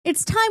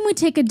It's time we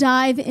take a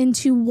dive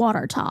into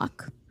water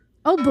talk.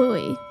 Oh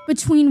boy.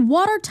 Between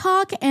water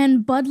talk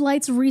and Bud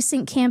Light's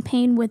recent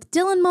campaign with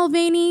Dylan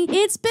Mulvaney,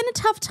 it's been a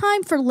tough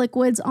time for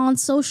liquids on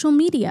social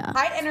media.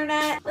 Hi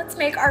internet, let's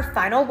make our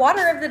final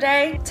water of the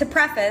day. To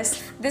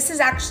preface, this is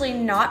actually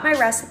not my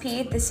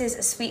recipe. This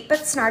is Sweet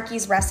But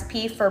Snarky's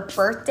recipe for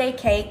birthday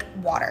cake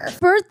water.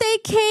 Birthday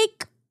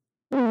cake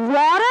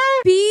water?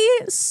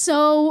 Be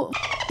so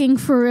f***ing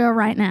for real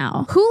right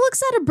now. Who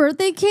looks at a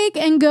birthday cake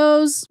and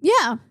goes,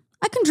 yeah,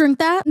 I can drink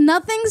that.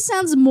 Nothing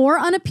sounds more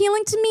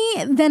unappealing to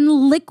me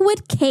than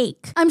liquid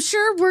cake. I'm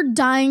sure we're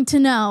dying to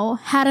know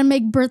how to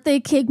make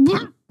birthday cake.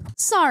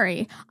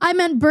 Sorry, I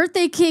meant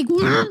birthday cake.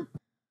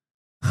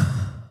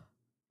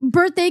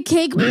 Birthday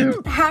cake.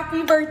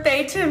 Happy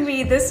birthday to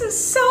me. This is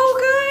so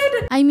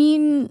good. I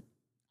mean,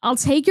 I'll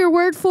take your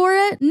word for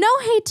it. No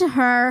hate to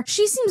her.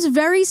 She seems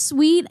very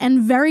sweet and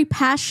very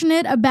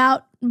passionate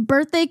about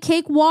birthday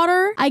cake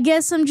water. I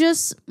guess I'm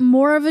just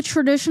more of a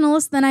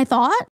traditionalist than I thought.